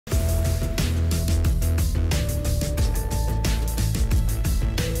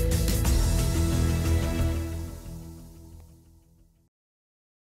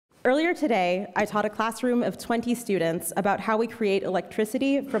Earlier today, I taught a classroom of 20 students about how we create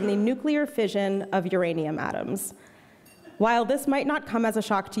electricity from the nuclear fission of uranium atoms. While this might not come as a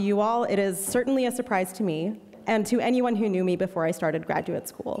shock to you all, it is certainly a surprise to me and to anyone who knew me before I started graduate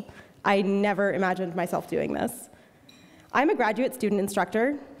school. I never imagined myself doing this. I'm a graduate student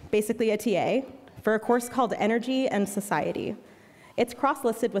instructor, basically a TA, for a course called Energy and Society. It's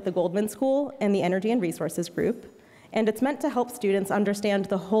cross-listed with the Goldman School and the Energy and Resources Group, and it's meant to help students understand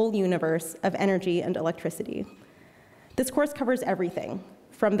the whole universe of energy and electricity. This course covers everything,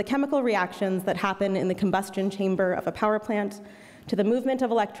 from the chemical reactions that happen in the combustion chamber of a power plant, to the movement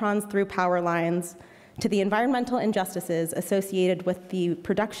of electrons through power lines, to the environmental injustices associated with the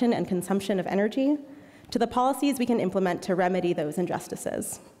production and consumption of energy, to the policies we can implement to remedy those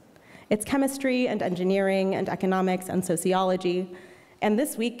injustices. It's chemistry and engineering and economics and sociology, and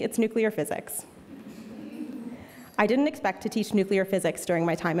this week it's nuclear physics. I didn't expect to teach nuclear physics during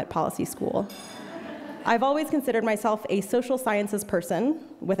my time at policy school. I've always considered myself a social sciences person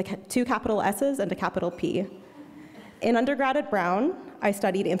with 2 capital S's and a capital P. In undergrad at Brown, I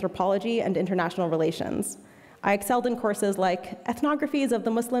studied anthropology and international relations. I excelled in courses like ethnographies of the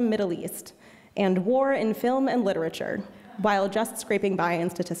Muslim Middle East and war in film and literature, while just scraping by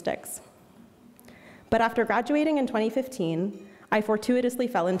in statistics. But after graduating in 2015, I fortuitously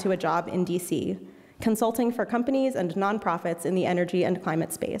fell into a job in DC, consulting for companies and nonprofits in the energy and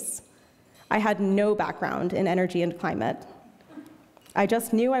climate space. I had no background in energy and climate. I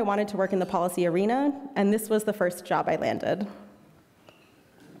just knew I wanted to work in the policy arena, and this was the first job I landed.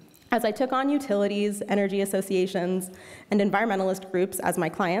 As I took on utilities, energy associations, and environmentalist groups as my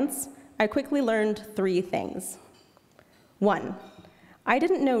clients, I quickly learned 3 things. 1, I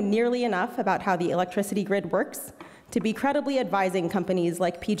didn't know nearly enough about how the electricity grid works to be credibly advising companies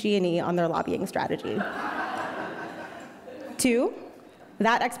like PG&E on their lobbying strategy. 2,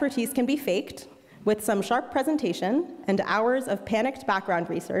 that expertise can be faked with some sharp presentation and hours of panicked background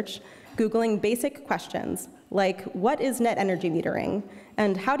research, Googling basic questions like, what is net energy metering,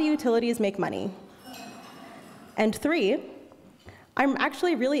 and how do utilities make money? And 3, I'm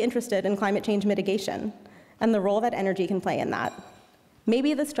actually really interested in climate change mitigation and the role that energy can play in that.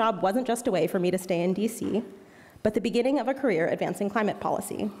 Maybe this job wasn't just a way for me to stay in DC, but the beginning of a career advancing climate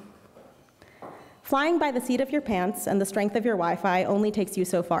policy. Flying by the seat of your pants and the strength of your Wi-Fi only takes you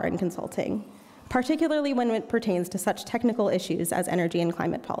so far in consulting, particularly when it pertains to such technical issues as energy and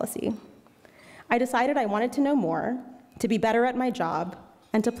climate policy. I decided I wanted to know more, to be better at my job,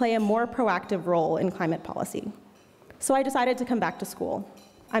 and to play a more proactive role in climate policy. So I decided to come back to school.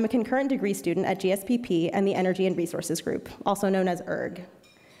 I'm a concurrent degree student at GSPP and the Energy and Resources Group, also known as ERG,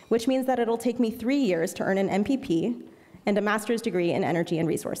 which means that it'll take me 3 years to earn an MPP and a master's degree in energy and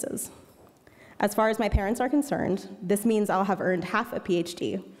resources. As far as my parents are concerned, this means I'll have earned half a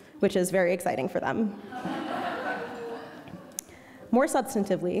PhD, which is very exciting for them. More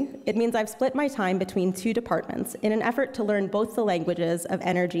substantively, it means I've split my time between 2 departments in an effort to learn both the languages of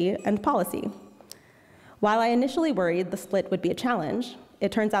energy and policy. While I initially worried the split would be a challenge,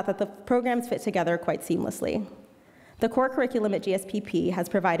 it turns out that the programs fit together quite seamlessly. The core curriculum at GSPP has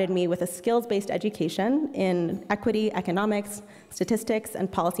provided me with a skills-based education in equity, economics, statistics,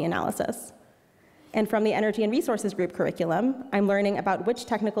 and policy analysis. And from the Energy and Resources Group curriculum, I'm learning about which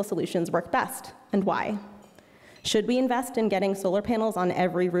technical solutions work best and why. Should we invest in getting solar panels on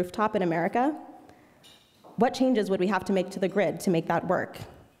every rooftop in America? What changes would we have to make to the grid to make that work?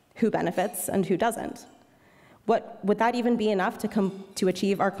 Who benefits and who doesn't? Would that even be enough to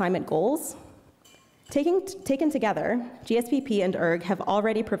achieve our climate goals? Taken together, GSPP and ERG have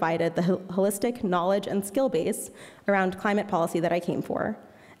already provided the holistic knowledge and skill base around climate policy that I came for,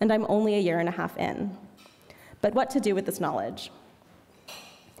 and I'm only a year and a half in. But what to do with this knowledge?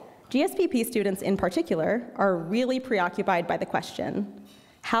 GSPP students in particular are really preoccupied by the question,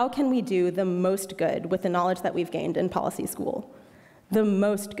 how can we do the most good with the knowledge that we've gained in policy school? The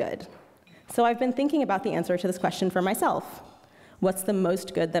most good. So I've been thinking about the answer to this question for myself. What's the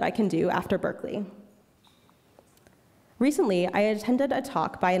most good that I can do after Berkeley? Recently, I attended a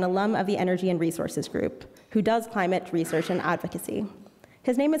talk by an alum of the Energy and Resources Group who does climate research and advocacy.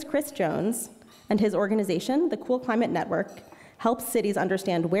 His name is Chris Jones, and his organization, the Cool Climate Network, helps cities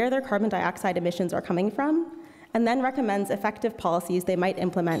understand where their carbon dioxide emissions are coming from, and then recommends effective policies they might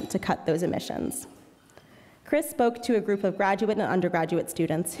implement to cut those emissions. Chris spoke to a group of graduate and undergraduate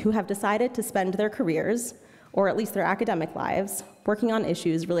students who have decided to spend their careers, or at least their academic lives, working on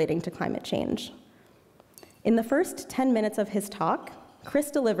issues relating to climate change. In the first 10 minutes of his talk, Chris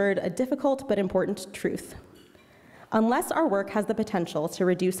delivered a difficult but important truth. Unless our work has the potential to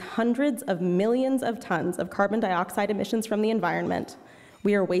reduce hundreds of millions of tons of carbon dioxide emissions from the environment,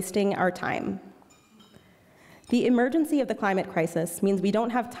 We are wasting our time. The emergency of the climate crisis means we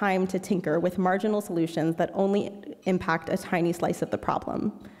don't have time to tinker with marginal solutions that only impact a tiny slice of the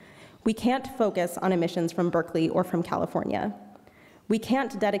problem. We can't focus on emissions from Berkeley or from California. We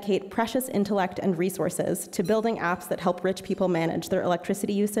can't dedicate precious intellect and resources to building apps that help rich people manage their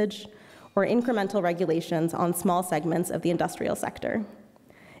electricity usage or incremental regulations on small segments of the industrial sector.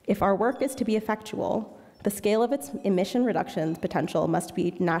 If our work is to be effectual, the scale of its emission reduction potential must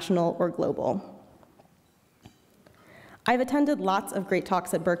be national or global. I've attended lots of great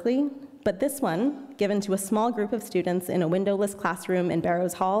talks at Berkeley, but this one, given to a small group of students in a windowless classroom in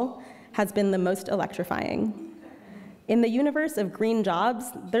Barrows Hall, has been the most electrifying. In the universe of green jobs,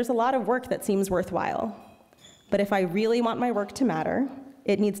 there's a lot of work that seems worthwhile. But if I really want my work to matter,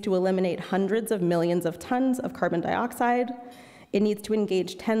 it needs to eliminate hundreds of millions of tons of carbon dioxide, it needs to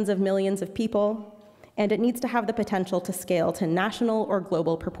engage tens of millions of people, and it needs to have the potential to scale to national or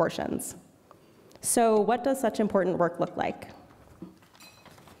global proportions. So what does such important work look like?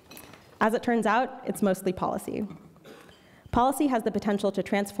 As it turns out, it's mostly policy. Policy has the potential to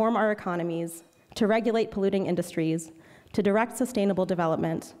transform our economies, to regulate polluting industries, to direct sustainable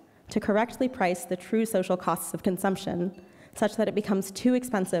development, to correctly price the true social costs of consumption, such that it becomes too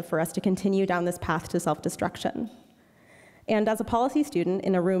expensive for us to continue down this path to self-destruction. And as a policy student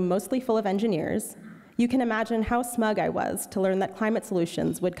in a room mostly full of engineers, you can imagine how smug I was to learn that climate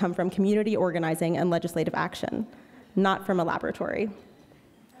solutions would come from community organizing and legislative action, not from a laboratory.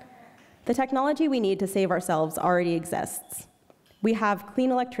 The technology we need to save ourselves already exists. We have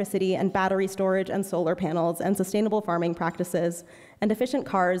clean electricity and battery storage and solar panels and sustainable farming practices and efficient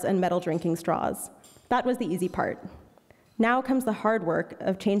cars and metal drinking straws. That was the easy part. Now comes the hard work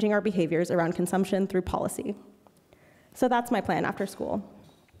of changing our behaviors around consumption through policy. So that's my plan after school.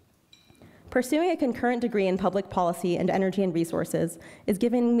 Pursuing a concurrent degree in public policy and energy and resources is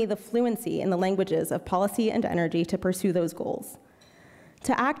giving me the fluency in the languages of policy and energy to pursue those goals.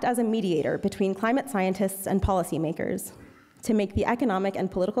 To act as a mediator between climate scientists and policymakers, to make the economic and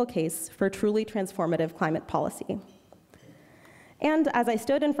political case for truly transformative climate policy. And as I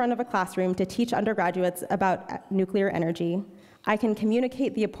stood in front of a classroom to teach undergraduates about nuclear energy, I can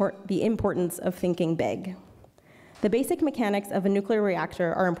communicate the importance of thinking big. The basic mechanics of a nuclear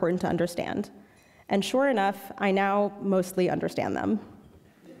reactor are important to understand. And sure enough, I now mostly understand them.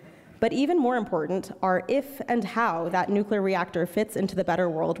 But even more important are if and how that nuclear reactor fits into the better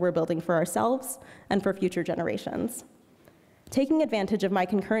world we're building for ourselves and for future generations. Taking advantage of my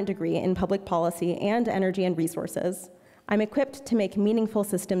concurrent degree in public policy and energy and resources, I'm equipped to make meaningful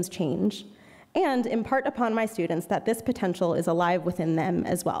systems change and impart upon my students that this potential is alive within them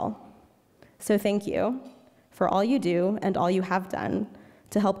as well. So thank you for all you do and all you have done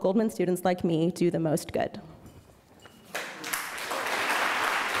to help Goldman students like me do the most good.